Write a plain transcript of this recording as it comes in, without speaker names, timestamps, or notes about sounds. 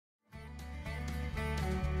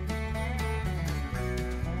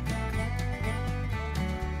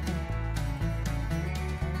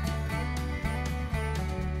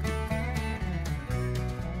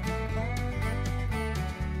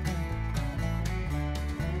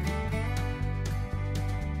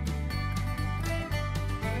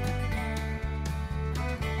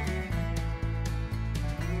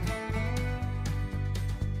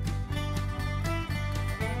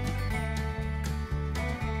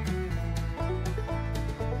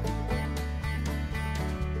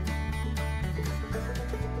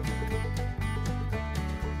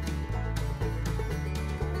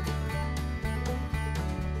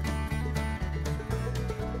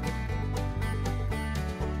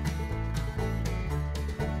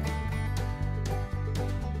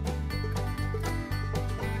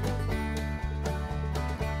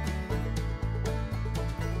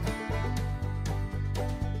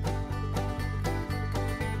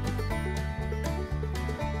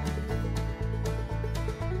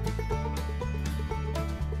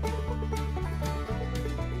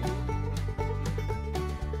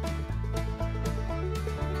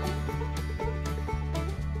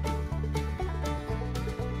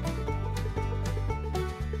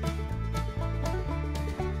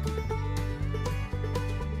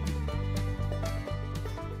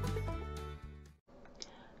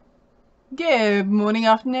Good morning,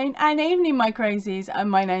 afternoon and evening, my crazies.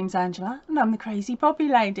 My name's Angela and I'm the Crazy Poppy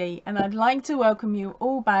Lady, and I'd like to welcome you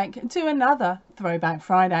all back to another Throwback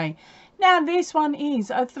Friday. Now this one is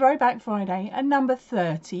a Throwback Friday and number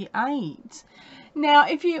 38. Now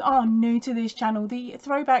if you are new to this channel, the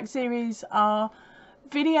Throwback series are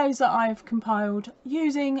videos that I've compiled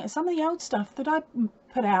using some of the old stuff that I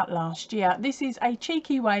put out last year. This is a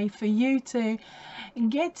cheeky way for you to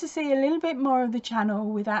get to see a little bit more of the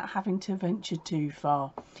channel without having to venture too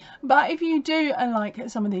far. But if you do like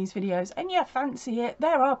some of these videos and you fancy it,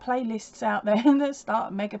 there are playlists out there that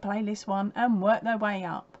start mega playlist 1 and work their way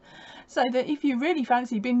up, so that if you really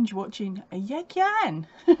fancy binge watching, you can.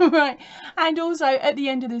 Right, and also at the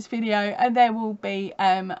end of this video there will be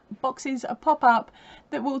boxes pop up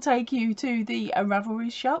that will take you to the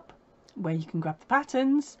Ravelry shop where you can grab the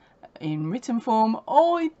patterns in written form,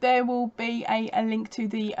 or there will be a link to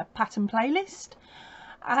the pattern playlist,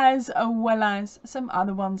 as well as some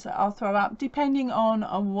other ones that I'll throw up depending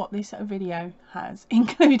on what this video has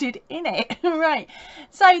included in it. Right,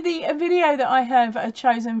 so the video that I have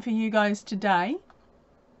chosen for you guys today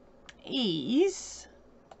is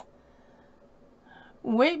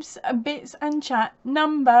Whips, Bits and Chat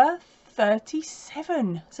number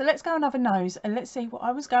 37. So let's go and have a nose and let's see what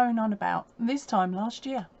I was going on about this time last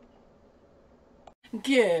year.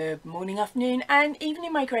 Good morning, afternoon and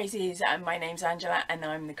evening, my crazies. My name's Angela and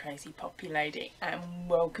I'm the Crazy Poppy Lady, and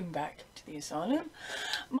welcome back to the asylum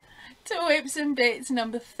to Whips and Bits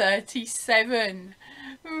number 37.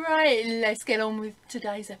 Right, let's get on with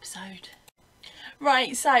today's episode.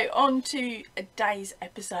 Right, so on to today's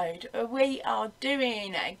episode. We are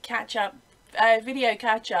doing a catch-up, video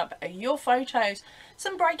catch-up, your photos,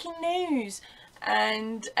 some breaking news,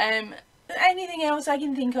 and anything else I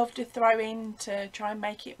can think of to throw in to try and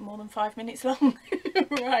make it more than 5 minutes long.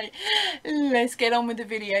 Right, let's get on with the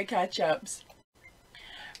video catch-ups.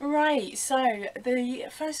 Right, so the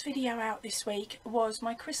first video out this week was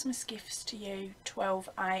my Christmas gifts to you,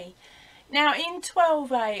 12A. Now in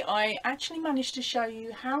 12A I actually managed to show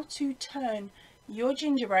you how to turn your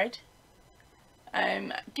gingerbread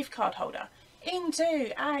gift card holder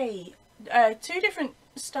into a two different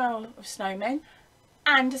style of snowmen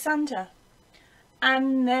and a Santa.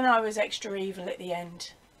 And then I was extra evil at the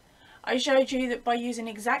end. I showed you that by using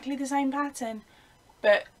exactly the same pattern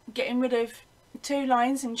but getting rid of 2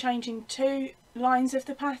 lines and changing 2 lines of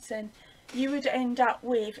the pattern, you would end up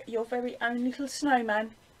with your very own little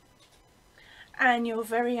snowman and your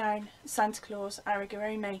very own Santa Claus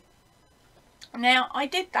amigurumi. Now I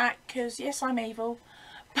did that because yes, I'm evil,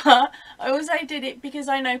 but I also did it because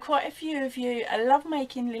I know quite a few of you love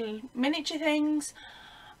making little miniature things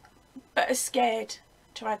but are scared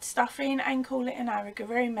to add stuff in and call it an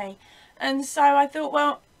amigurumi. And so I thought,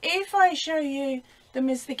 well, if I show you them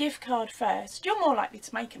as the gift card first, you're more likely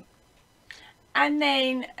to make them. And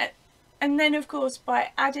then of course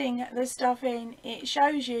by adding the stuff in, it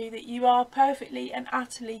shows you that you are perfectly and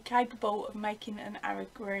utterly capable of making an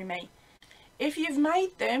amigurumi. If you've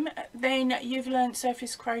made them, then you've learnt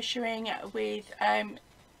surface crocheting with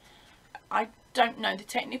I don't know the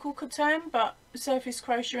technical term, but surface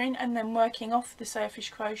crocheting, and then working off the surface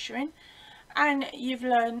crocheting, and you've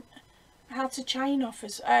learned how to chain off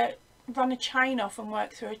as run a chain off and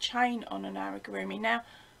work through a chain on an amigurumi. Now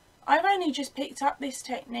I've only just picked up this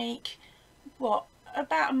technique, what,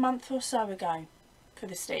 about a month or so ago for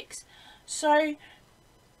the sticks. So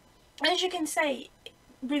as you can see,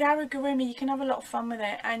 with amigurumi you can have a lot of fun with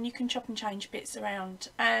it, and you can chop and change bits around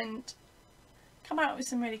and come out with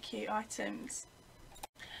some really cute items.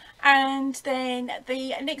 And then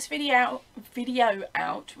the next video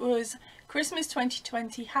out was Christmas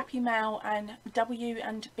 2020 Happy Mail and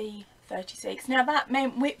W&B 36. Now that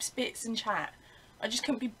meant Whips, Bits and Chat. I just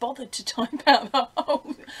couldn't be bothered to type out the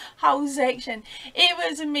whole section. It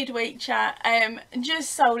was a midweek chat,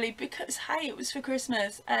 just solely because hey, it was for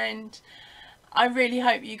Christmas, and I really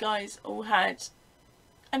hope you guys all had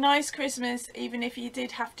a nice Christmas, even if you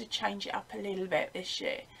did have to change it up a little bit this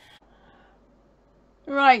year.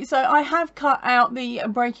 Right, so I have cut out the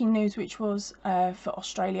breaking news, which was for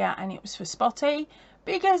Australia, and it was for Spotty,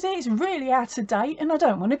 because it's really out of date and I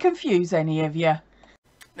don't want to confuse any of you.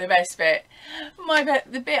 The best bit,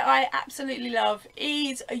 the bit I absolutely love,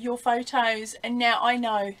 is your photos. And now I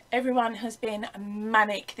know everyone has been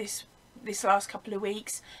manic this last couple of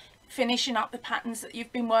weeks, finishing up the patterns that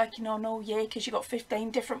you've been working on all year, because you've got 15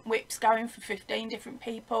 different whips going for 15 different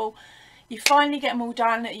people. You finally get them all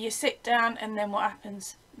done, you sit down, and then what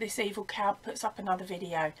happens? This evil cow puts up another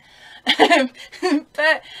video.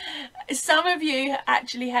 But some of you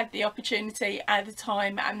actually had the opportunity at the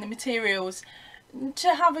time and the materials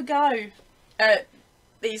to have a go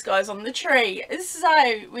these guys on the tree.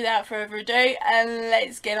 So without further ado,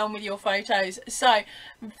 let's get on with your photos. So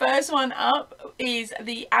first one up is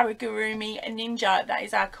the Aragurumi Ninja. That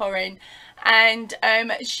is our Corinne, and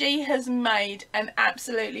she has made an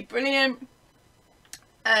absolutely brilliant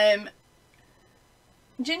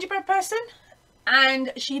gingerbread person,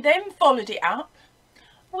 and she then followed it up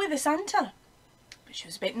with a Santa. But she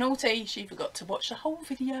was a bit naughty, she forgot to watch the whole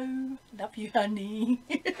video. Love you, honey.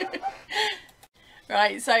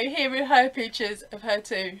 Right, so here are her pictures of her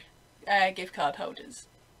two gift card holders.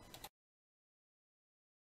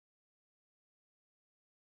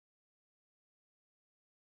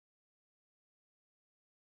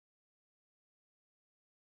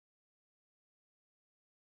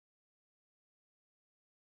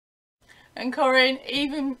 And Corinne,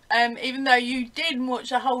 even though you didn't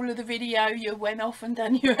watch the whole of the video, you went off and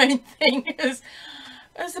done your own thing, as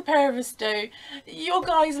the pair of us do. Your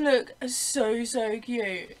guys look so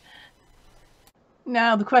cute.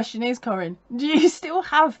 Now the question is, Corinne, do you still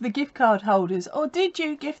have the gift card holders, or did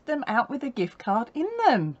you gift them out with a gift card in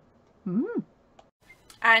them?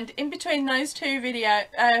 And in between those two video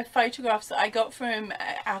photographs that I got from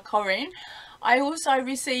our Corinne, I also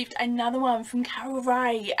received another one from Carol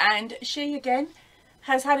Ray, and she again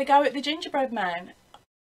has had a go at the gingerbread man.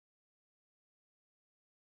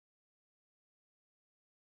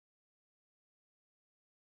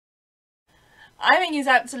 I think he's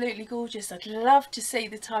absolutely gorgeous. I'd love to see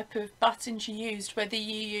the type of buttons you used, whether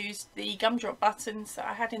you used the gumdrop buttons that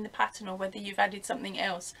I had in the pattern or whether you've added something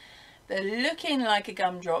else. They're looking like a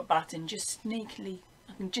gumdrop button, just sneakily,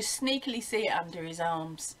 I can just sneakily see it under his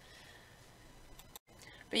arms.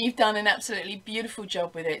 But you've done an absolutely beautiful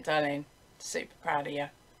job with it, darling. Super proud of you.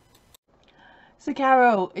 So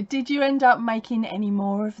Carol, did you end up making any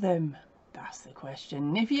more of them? That's the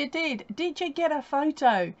question. If you did you get a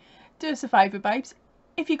photo? Do us a favour, babes.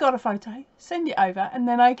 If you got a photo, send it over and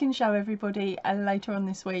then I can show everybody later on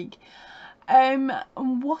this week.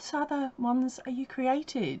 What other ones are you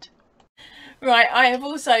created? Right, I have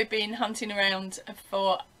also been hunting around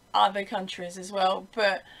for other countries as well,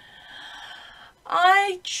 but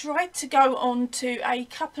I tried to go on to a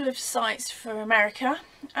couple of sites for America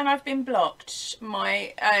and I've been blocked.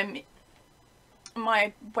 My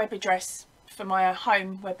my web address for my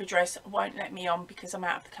home web address won't let me on because I'm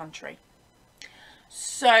out of the country.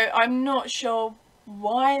 So I'm not sure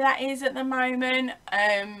why that is at the moment,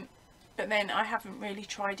 but then I haven't really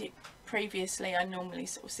tried it previously. I normally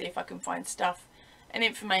sort of see if I can find stuff and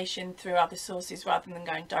information through other sources rather than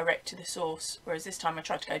going direct to the source, whereas this time I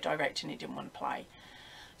tried to go direct and it didn't want to play.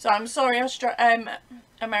 So I'm sorry,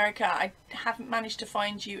 America, I haven't managed to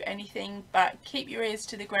find you anything, but keep your ears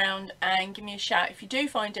to the ground and give me a shout if you do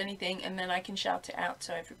find anything, and then I can shout it out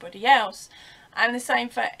to everybody else. And the same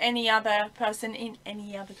for any other person in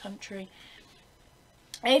any other country.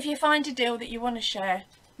 If you find a deal that you want to share,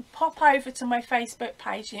 pop over to my Facebook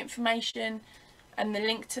page. The information and the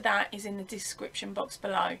link to that is in the description box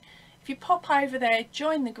below. If you pop over there,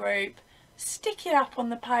 join the group, stick it up on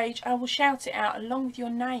the page, I will shout it out along with your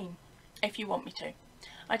name if you want me to.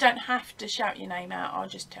 I don't have to shout your name out, I'll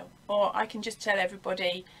just tell, or I can just tell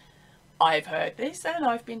everybody I've heard this and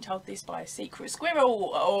I've been told this by a secret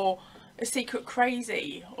squirrel or a secret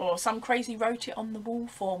crazy, or some crazy wrote it on the wall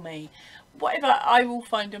for me. Whatever, I will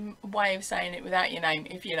find a way of saying it without your name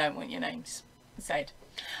if you don't want your names said.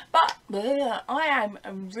 But I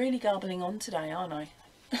am really garbling on today, aren't I?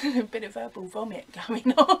 A bit of verbal vomit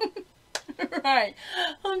going on. Right,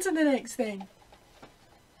 on to the next thing.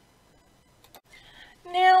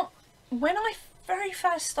 Now, when I very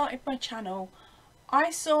first started my channel,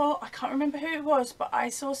 I can't remember who it was, but I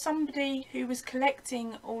saw somebody who was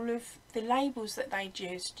collecting all of the labels that they'd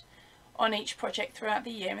used on each project throughout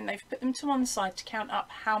the year, and they've put them to one side to count up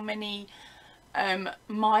how many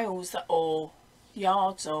miles or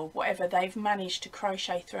yards or whatever they've managed to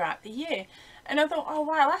crochet throughout the year. And I thought, oh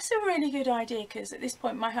wow, that's a really good idea, because at this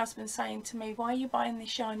point my husband's saying to me, why are you buying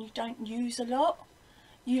this yarn you don't use a lot?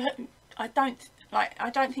 I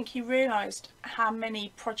don't think he realised how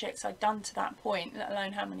many projects I'd done to that point, let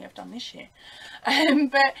alone how many I've done this year.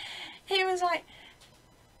 But he was like,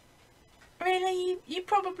 really, you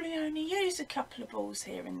probably only use a couple of balls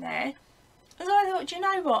here and there. So I thought, do you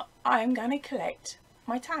know what, I'm going to collect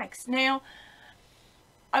my tags. Now,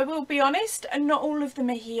 I will be honest, and not all of them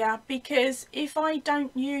are here, because if I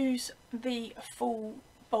don't use the full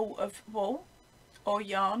bolt of wool or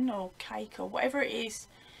yarn or cake or whatever it is,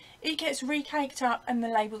 it gets recaked up and the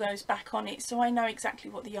label goes back on it, so I know exactly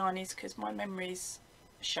what the yarn is because my memory is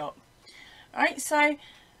shot. Alright, so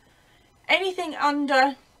anything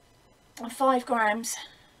under 5 grams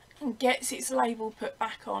and gets its label put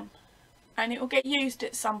back on, and it will get used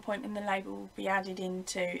at some point, and the label will be added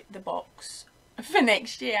into the box for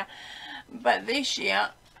next year. But this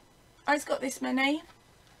year I've got this many,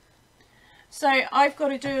 so I've got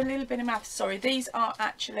to do a little bit of maths. Sorry, these are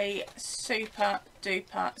actually super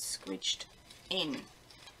duper squidged in.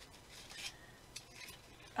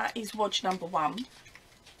 That is wodge number 1.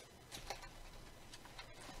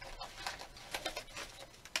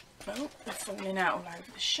 Oh, they're falling out all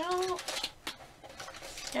over the shop.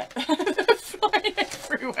 Yep, they're flying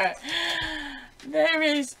everywhere. There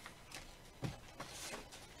is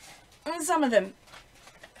some of them.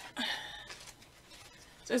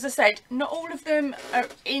 So as I said, not all of them are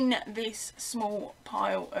in this small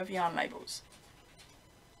pile of yarn labels.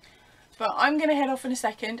 But I'm going to head off in a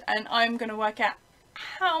second and I'm going to work out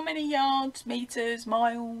how many yards, meters,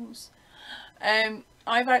 miles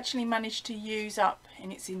I've actually managed to use up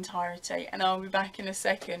in its entirety, and I'll be back in a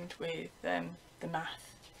second with the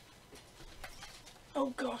math.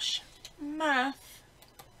 Oh gosh, math.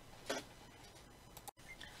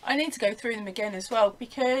 I need to go through them again as well,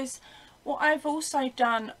 because what I've also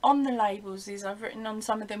done on the labels is I've written on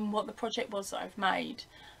some of them what the project was that I've made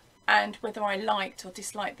and whether I liked or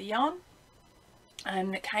disliked the yarn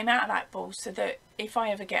that came out of that ball, so that if I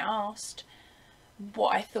ever get asked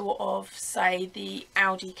what I thought of, say, the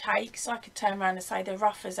Aldi cakes, I could turn around and say they're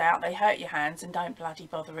rough as out, they hurt your hands, and don't bloody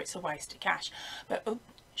bother, it's a waste of cash. But oh,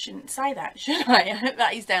 shouldn't say that, should I?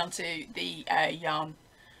 That is down to the yarn,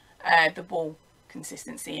 the wool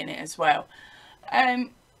consistency in it as well.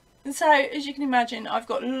 So as you can imagine, I've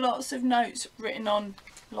got lots of notes written on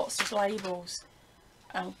lots of labels.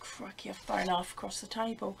 Oh cracky, I've thrown half across the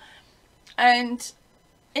table. And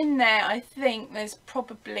in there I think there's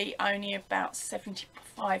probably only about 75%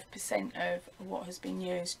 of what has been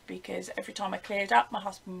used, because every time I cleared up, my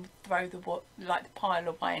husband would throw the pile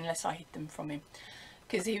away unless I hid them from him,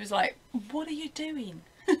 because he was like, what are you doing?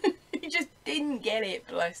 He just didn't get it,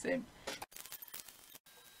 bless him.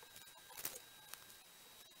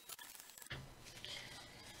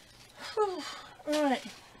 Whew, right,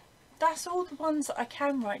 that's all the ones that I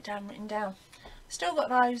can write down written down. Still got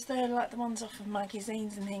those, they're like the ones off of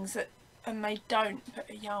magazines and things, that, and they don't put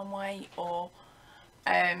a yarn weight or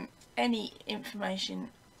any information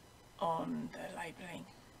on the labelling.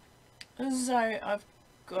 So I've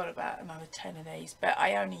got about another 10 of these, but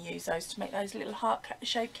I only use those to make those little heart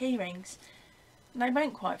shaped key rings. And they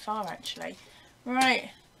went quite far actually.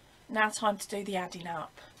 Right, now time to do the adding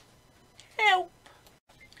up. Help!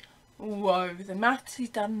 Whoa, the maths is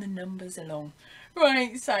done, the numbers along.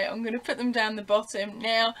 Right, so I'm going to put them down the bottom.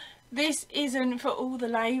 Now, this isn't for all the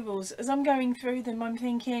labels. As I'm going through them, I'm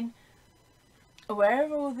thinking, where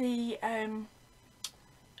are all the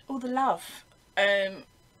love?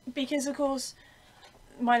 Because of course,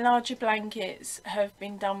 my larger blankets have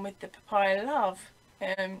been done with the Papaya Love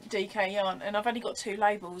DK yarn, and I've only got 2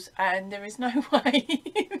 labels, and there is no way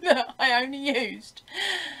that I only used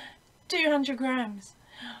 200 grams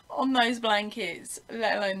on those blankets,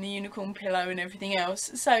 let alone the unicorn pillow and everything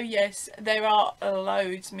else. So yes, there are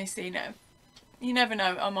loads missing. You never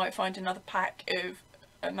know, I might find another pack of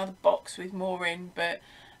another box with more in, but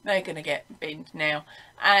they're going to get binned now,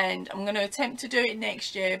 and I'm going to attempt to do it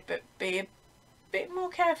next year, but be a bit more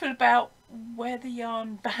careful about where the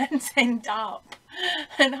yarn bands end up,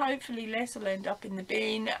 and hopefully less will end up in the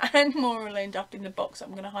bin and more will end up in the box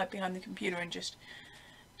I'm going to hide behind the computer and just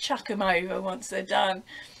chuck them over once they're done.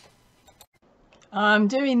 I'm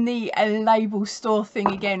doing the label store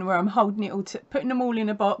thing again, where I'm holding it all, putting them all in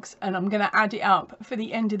a box, and I'm going to add it up for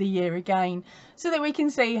the end of the year again, so that we can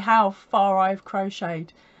see how far I've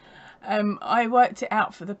crocheted. I worked it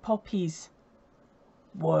out for the poppies.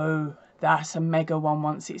 Whoa, that's a mega one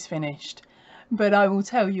once it's finished, but I will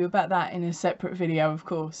tell you about that in a separate video, of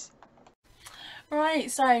course. Right,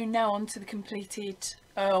 so now on to the completed,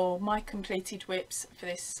 my completed whips for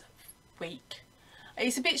this week.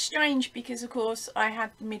 It's a bit strange because of course I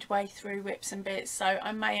had the midway through whips and bits, so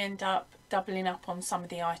I may end up doubling up on some of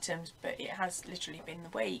the items, but it has literally been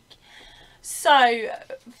the week. So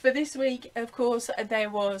for this week, of course, there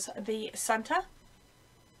was the Santa,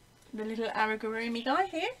 the little amigurumi guy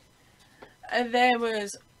here. There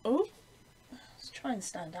was, oh, let's try and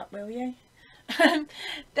stand up, will you?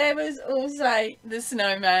 There was also the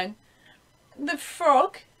snowman, the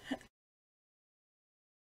frog,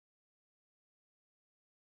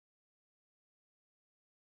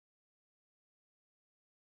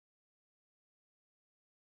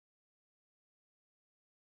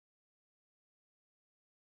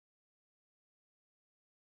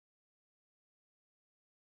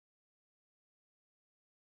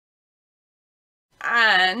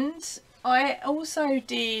 And I also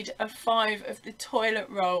did a 5 of the toilet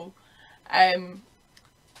roll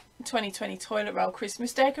 2020 toilet roll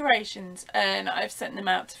Christmas decorations, and I've sent them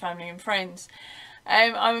out to family and friends.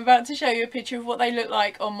 I'm about to show you a picture of what they look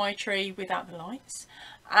like on my tree without the lights,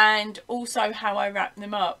 and also how I wrap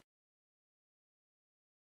them up.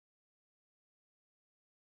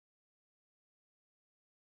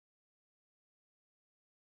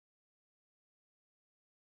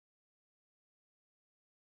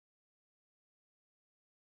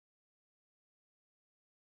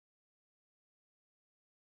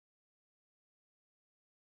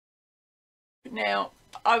 Now,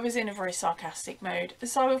 I was in a very sarcastic mood,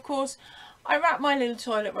 so of course I wrapped my little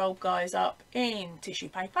toilet roll guys up in tissue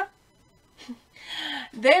paper,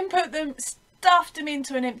 then stuffed them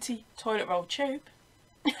into an empty toilet roll tube,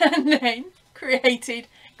 and then created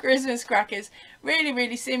Christmas crackers.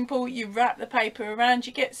 Really simple. You wrap the paper around,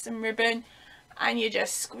 you get some ribbon, and you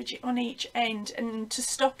just squidge it on each end, and to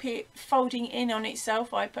stop it folding in on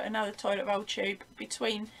itself, I put another toilet roll tube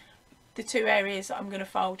between the two areas that I'm going to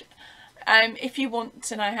fold. If you want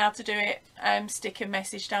to know how to do it, stick a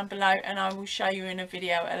message down below and I will show you in a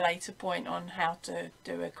video at a later point on how to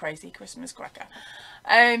do a crazy Christmas cracker.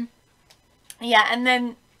 Yeah, and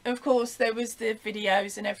then of course there was the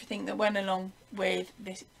videos and everything that went along with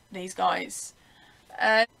these guys.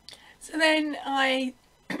 So then I,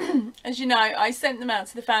 as you know, I sent them out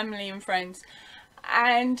to the family and friends,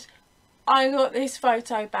 and I got this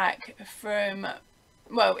photo back from,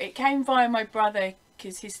 well, it came via my brother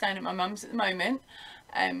because he's staying at my mum's at the moment,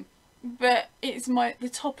 but it's the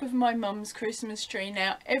top of my mum's Christmas tree.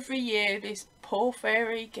 Now every year this poor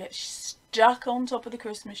fairy gets stuck on top of the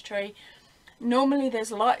Christmas tree. Normally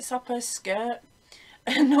there's lights up her skirt,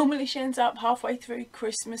 and normally she ends up halfway through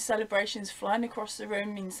Christmas celebrations flying across the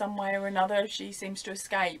room in some way or another. She seems to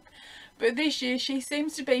escape, but this year she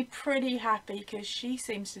seems to be pretty happy because she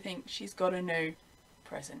seems to think she's got a new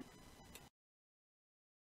present.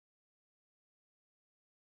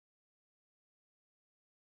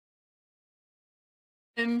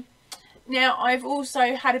 Now I've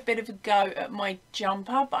also had a bit of a go at my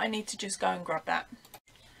jumper, but I need to just go and grab that.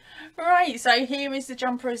 Right, so here is the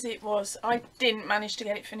jumper as it was. I didn't manage to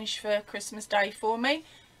get it finished for Christmas Day for me.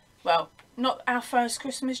 Well, not our first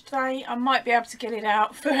Christmas Day. I might be able to get it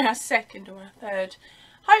out for our second or our third.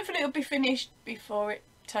 Hopefully it'll be finished before it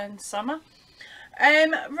turns summer.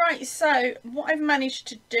 Right, so what I've managed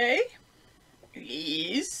to do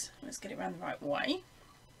is, let's get it around the right way.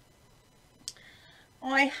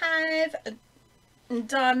 I have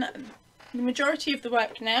done the majority of the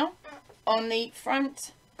work now on the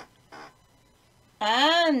front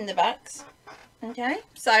and the backs. Okay,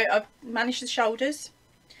 so I've managed the shoulders.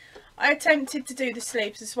 I attempted to do the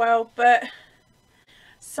sleeves as well, but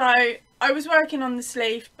so I was working on the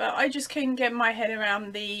sleeve, but I just couldn't get my head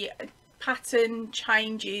around the pattern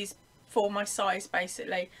changes for my size.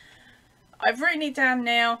 Basically, I've written it down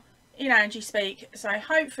now in Angie speak, so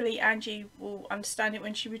hopefully Angie will understand it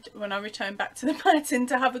when I return back to the pattern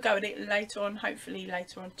to have a go at it later on, hopefully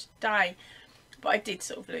later on today. But I did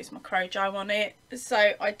sort of lose my crojo on it,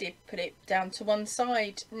 so I did put it down to one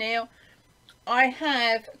side. Now I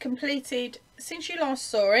have completed, since you last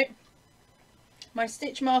saw it, my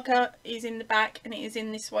stitch marker is in the back and it is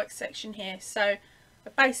in this white section here, so I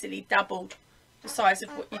basically doubled the size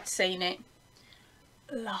of what you'd seen it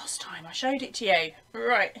last time I showed it to you.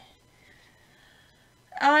 Right,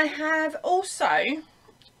 I have also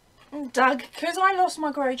dug, because I lost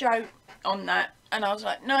my crojo on that, and I was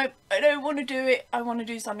like, no, I don't want to do it, I want to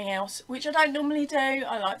do something else, which I don't normally do.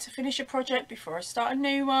 I like to finish a project before I start a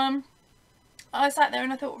new one. I sat there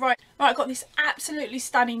and I thought, right, I've got this absolutely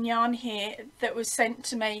stunning yarn here that was sent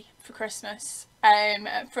to me for Christmas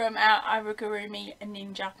from our Amigurumi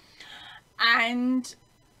Ninja, and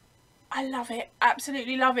I love it,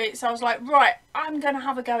 absolutely love it. So I was like, right, I'm going to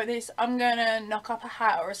have a go at this. I'm going to knock up a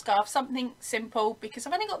hat or a scarf, something simple, because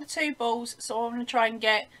I've only got the 2 balls, so I'm going to try and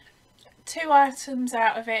get 2 items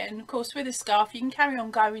out of it. And of course with a scarf you can carry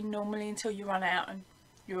on going normally until you run out and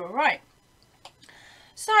you're alright.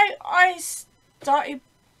 So I started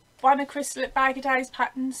one of Chrysalis Bag of Days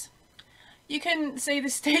patterns. You can see the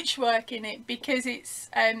stitch work in it because it's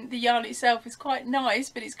the yarn itself is quite nice,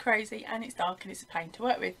 but it's crazy and it's dark and it's a pain to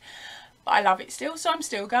work with. But I love it still, so I'm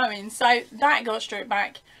still going. So that got stripped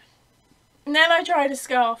back. And then I tried a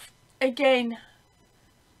scarf. Again,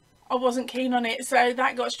 I wasn't keen on it, so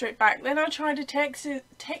that got stripped back. Then I tried a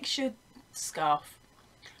textured scarf.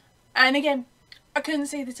 And again, I couldn't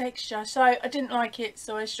see the texture, so I didn't like it,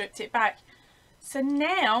 so I stripped it back. So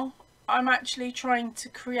now I'm actually trying to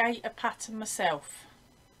create a pattern myself.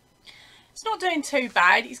 It's not doing too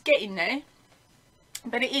bad, it's getting there,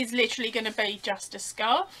 but it is literally going to be just a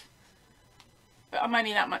scarf. But I'm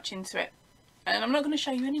only that much into it, and I'm not going to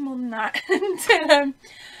show you any more than that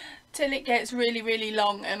till it gets really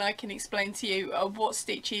long and I can explain to you what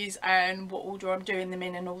stitches and what order I'm doing them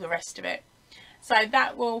in and all the rest of it. So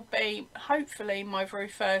that will be hopefully my very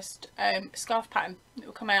first scarf pattern. It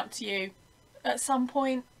will come out to you at some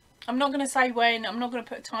point. I'm not going to say when, I'm not going to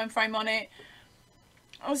put a time frame on it,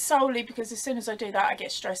 solely because as soon as I do that I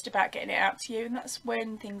get stressed about getting it out to you, and that's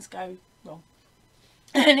when things go wrong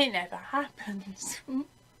and it never happens.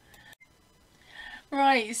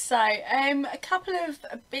 Right, so a couple of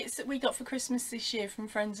bits that we got for Christmas this year from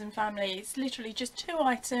friends and family. It's literally just 2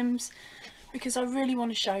 items because I really want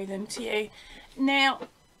to show them to you. Now,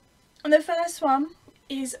 the first one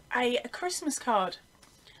is a Christmas card.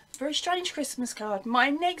 A very strange Christmas card. My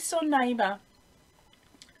next door neighbour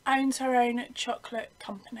owns her own chocolate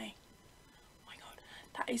company. Oh my god,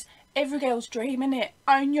 that is every girl's dream, isn't it?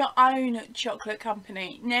 Own your own chocolate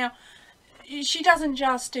company. Now, she doesn't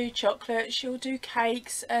just do chocolate, she'll do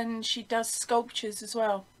cakes, and she does sculptures as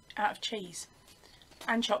well out of cheese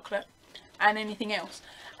and chocolate and anything else,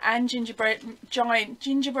 and gingerbread, giant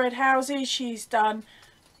gingerbread houses. She's done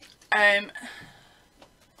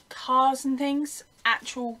cars and things,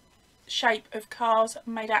 actual shape of cars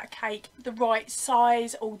made out of cake, the right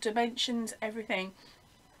size, all dimensions, everything.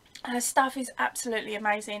 Her stuff is absolutely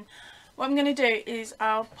amazing. What I'm going to do is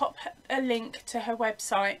I'll pop a link to her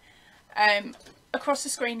website across the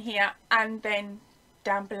screen here and then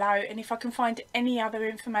down below, and if I can find any other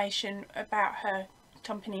information about her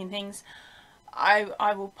company and things,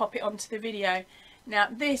 I will pop it onto the video. Now,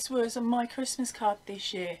 this was my Christmas card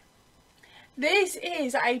this year. This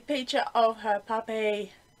is a picture of her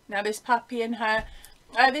puppy. Now, this puppy and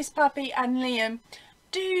Liam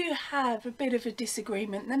do have a bit of a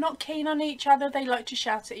disagreement. They're not keen on each other. They like to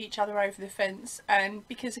shout at each other over the fence, and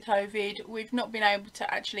because of COVID we've not been able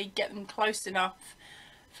to actually get them close enough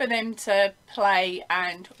for them to play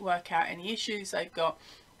and work out any issues they've got.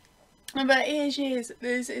 But here she is.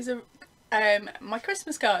 This is my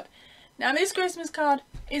Christmas card. Now, this Christmas card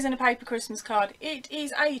isn't a paper Christmas card, it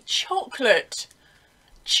is a chocolate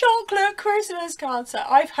Christmas card. So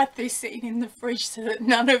I've had this sitting in the fridge so that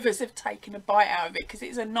none of us have taken a bite out of it, because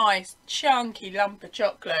it's a nice chunky lump of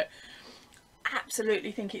chocolate.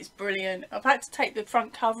 Absolutely think it's brilliant. I've had to take the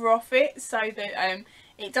front cover off it so that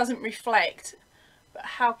it doesn't reflect, but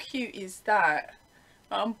how cute is that?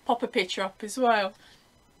 I'll pop a picture up as well.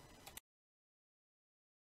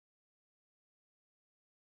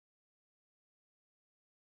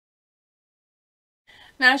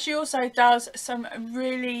 Now, she also does some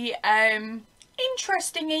really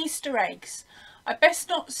interesting Easter eggs. I best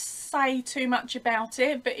not say too much about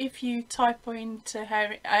it, but if you type into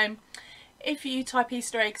her, if you type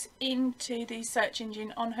Easter eggs into the search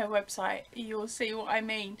engine on her website, you'll see what I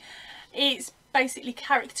mean. It's basically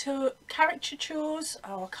caricatures.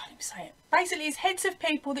 Oh, I can't even say it. Basically, it's heads of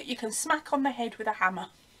people that you can smack on the head with a hammer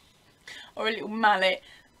or a little mallet,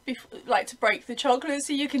 like to break the chocolate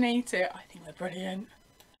so you can eat it. I think they're brilliant.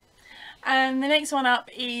 And the next one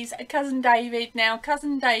up is Cousin David. Now,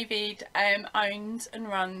 Cousin David owns and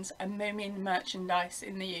runs a Moomin merchandise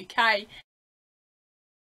in the UK.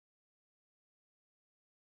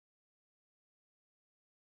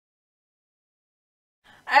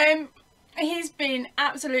 He's been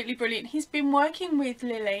absolutely brilliant. He's been working with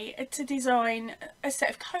Lily to design a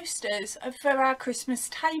set of coasters for our Christmas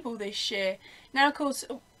table this year. Now, of course,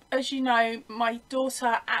 as you know, my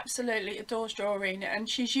daughter absolutely adores drawing, and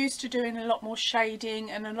she's used to doing a lot more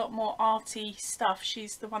shading and a lot more arty stuff.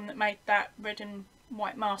 She's the one that made that red and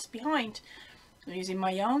white mask behind. I'm using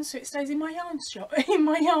my yarn so it stays in my yarn shop, in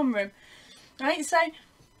my yarn room. Right, so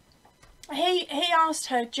he asked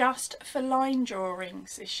her just for line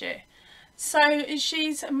drawings this year. So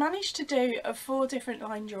she's managed to do 4 different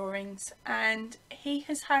line drawings, and he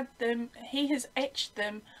has etched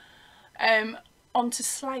them onto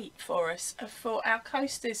slate for us for our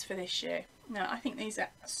coasters for this year. Now, I think these are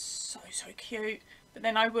so cute, but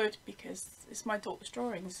then I would, because it's my daughter's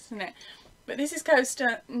drawings, isn't it? But this is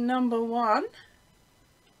coaster number 1,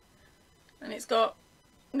 and it's got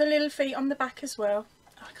the little feet on the back as well.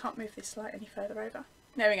 Oh, I can't move this light any further over.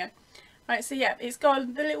 There we go. Right, so yeah, it's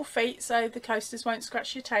got the little feet so the coasters won't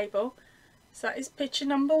scratch your table. So that is picture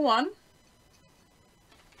number 1.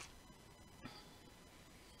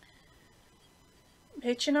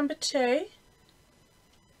 Picture number 2.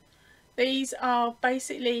 These are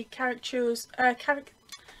basically caricatures,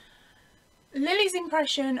 Lily's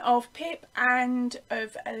impression of Pip and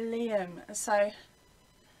of Liam. So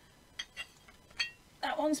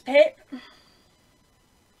That one's Pip.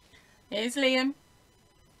 Here's Liam.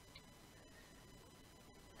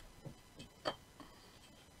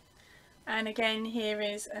 And again, here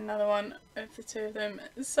is another one of the two of them.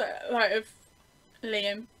 So, like, of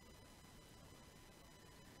Liam.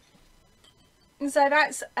 So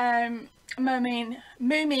that's Moomin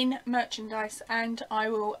merchandise, and I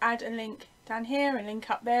will add a link down here, a link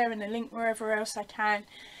up there, and a link wherever else I can.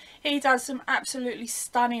 He does some absolutely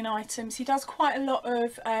stunning items. He does quite a lot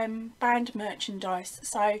of band merchandise.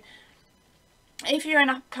 So if you're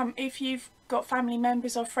if you've got family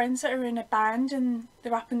members or friends that are in a band and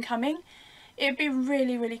they're up and coming, it'd be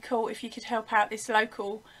really, really cool if you could help out this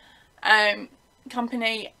local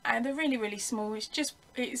company. And they're really, really small.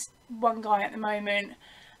 It's one guy at the moment,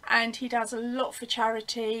 and he does a lot for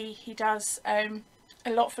charity. He does a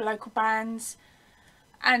lot for local bands,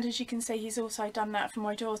 and as you can see, he's also done that for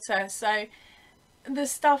my daughter. So the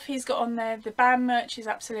stuff he's got on there, the band merch, is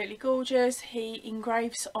absolutely gorgeous. He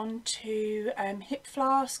engraves onto hip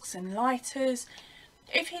flasks and lighters.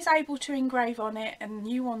 If he's able to engrave on it and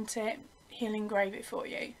you want it, he'll engrave it for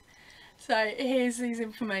you. So here's his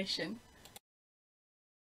information.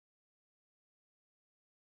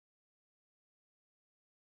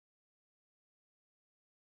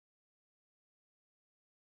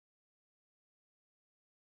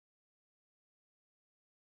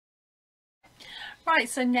 Right,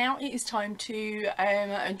 so now it is time to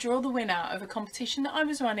draw the winner of a competition that I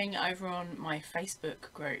was running over on my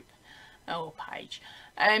Facebook group or page.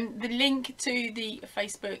 The link to the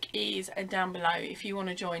Facebook is down below if you want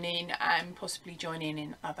to join in and possibly join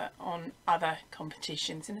in other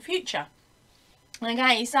competitions in the future.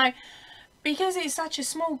 Okay, so because it's such a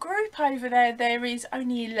small group over there, there is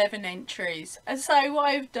only 11 entries. And so what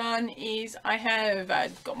I've done is I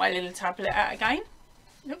have got my little tablet out again.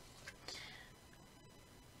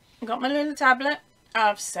 I've got my little tablet.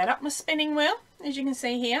 I've set up my spinning wheel, as you can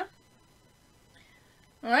see here.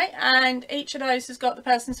 Alright, and each of those has got the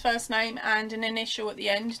person's first name and an initial at the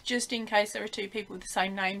end, just in case there are two people with the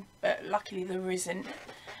same name, but luckily there isn't.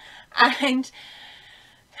 And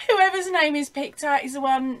whoever's name is picked out is the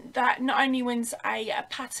one that not only wins a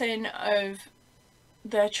pattern of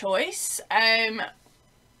their choice,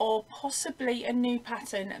 or possibly a new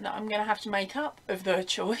pattern that I'm going to have to make up of their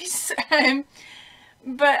choice.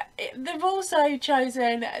 But they've also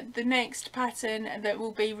chosen the next pattern that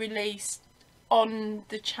will be released on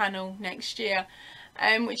the channel next year,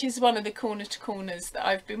 which is one of the corner to corners that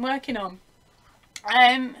I've been working on.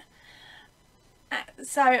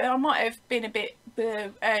 So I might have been a bit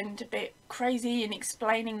crazy in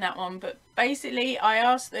explaining that one, but basically I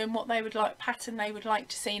asked them what they would like pattern they would like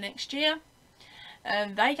to see next year,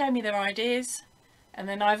 and they gave me their ideas, and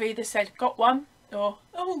then I've either said got one or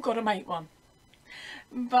oh, gotta make one.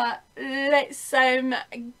 But let's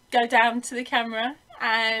go down to the camera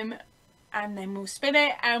and then we'll spin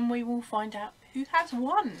it and we will find out who has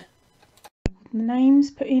won. The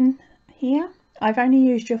names put in here. I've only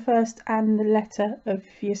used your first and the letter of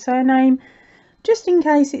your surname, just in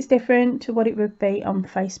case it's different to what it would be on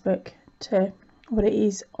Facebook to what it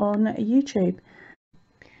is on YouTube.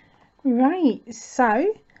 Right,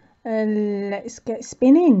 so let's get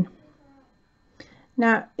spinning.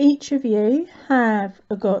 Now each of you have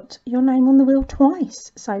got your name on the wheel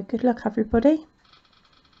twice, so good luck everybody.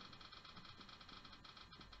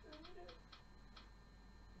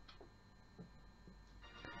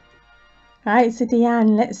 Right, so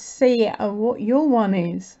Deanne, let's see what your one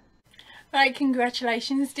is. Right,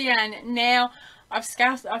 congratulations Deanne. Now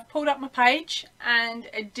I've pulled up my page, and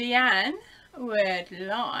Deanne would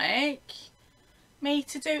like me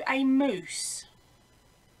to do a moose.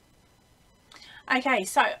 Okay,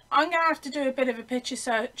 so I'm going to have to do a bit of a picture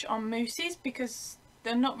search on mooses because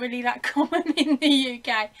they're not really that common in the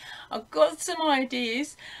UK. I've got some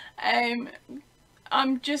ideas.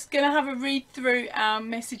 I'm just going to have a read through our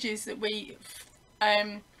messages that we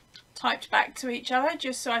typed back to each other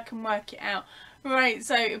just so I can work it out. Right,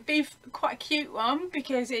 so it'll be quite a cute one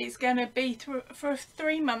because it's going to be for a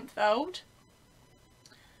 3-month-old.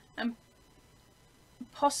 And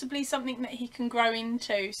possibly something that he can grow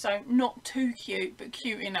into, so not too cute but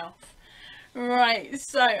cute enough. Right,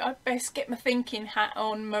 so I best get my thinking hat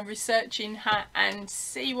on, my researching hat, and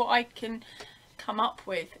see what I can come up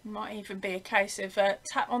with. It might even be a case of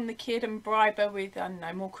tap on the kid and bribe her with, I don't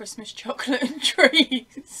know, more Christmas chocolate and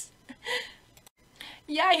trees.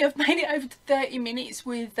 Yay, I've made it over to 30 minutes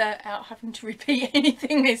without having to repeat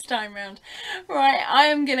anything this time round. Right, I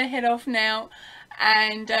am going to head off now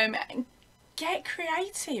and get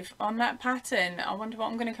creative on that pattern. I wonder what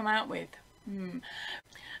I'm going to come out with. And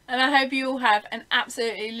I hope you all have an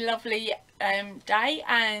absolutely lovely day,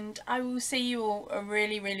 and I will see you all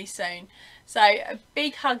really soon. So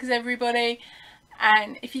big hugs everybody,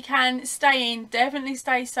 and if you can, stay in, definitely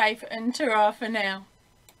stay safe, and ta-ra for now.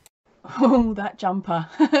 Oh, that jumper.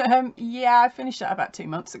 Yeah, I finished that about 2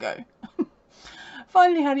 months ago.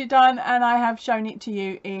 Finally had it done, and I have shown it to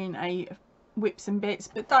you in a whips and bits,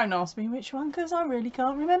 but don't ask me which one because I really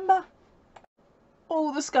can't remember.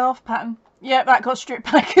 Oh, the scarf pattern. Yeah, that got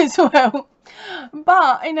stripped back as well.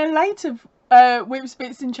 But in a later whips,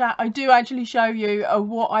 bits and chat, I do actually show you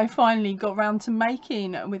what I finally got round to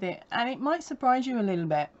making with it, and it might surprise you a little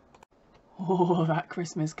bit. Oh, that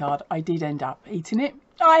Christmas card. I did end up eating it.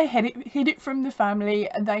 I hid it from the family,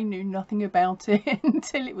 and they knew nothing about it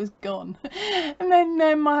until it was gone. And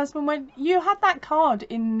then my husband went, "You had that card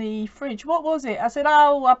in the fridge. What was it?" I said,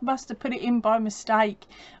 "Oh, I must have put it in by mistake.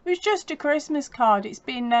 It was just a Christmas card. It's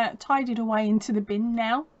been tidied away into the bin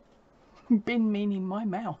now." Bin meaning my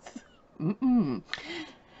mouth.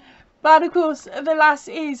 But of course, the lass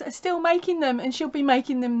is still making them, and she'll be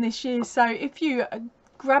making them this year. So if you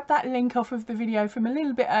grab that link off of the video from a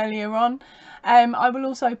little bit earlier on, I will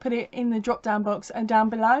also put it in the drop down box and down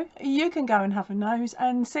below. You can go and have a nose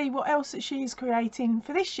and see what else she is creating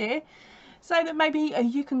for this year, so that maybe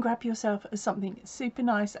you can grab yourself something super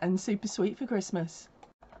nice and super sweet for Christmas.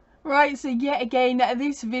 Right, so yet again,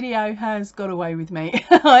 this video has got away with me.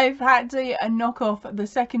 I've had to knock off the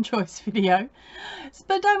second choice video,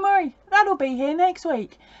 but don't worry, that'll be here next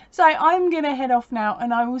week. So I'm going to head off now,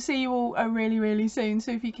 and I will see you all really soon.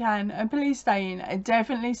 So if you can, please stay in,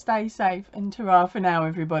 definitely stay safe, and ta-ra for now,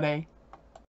 everybody.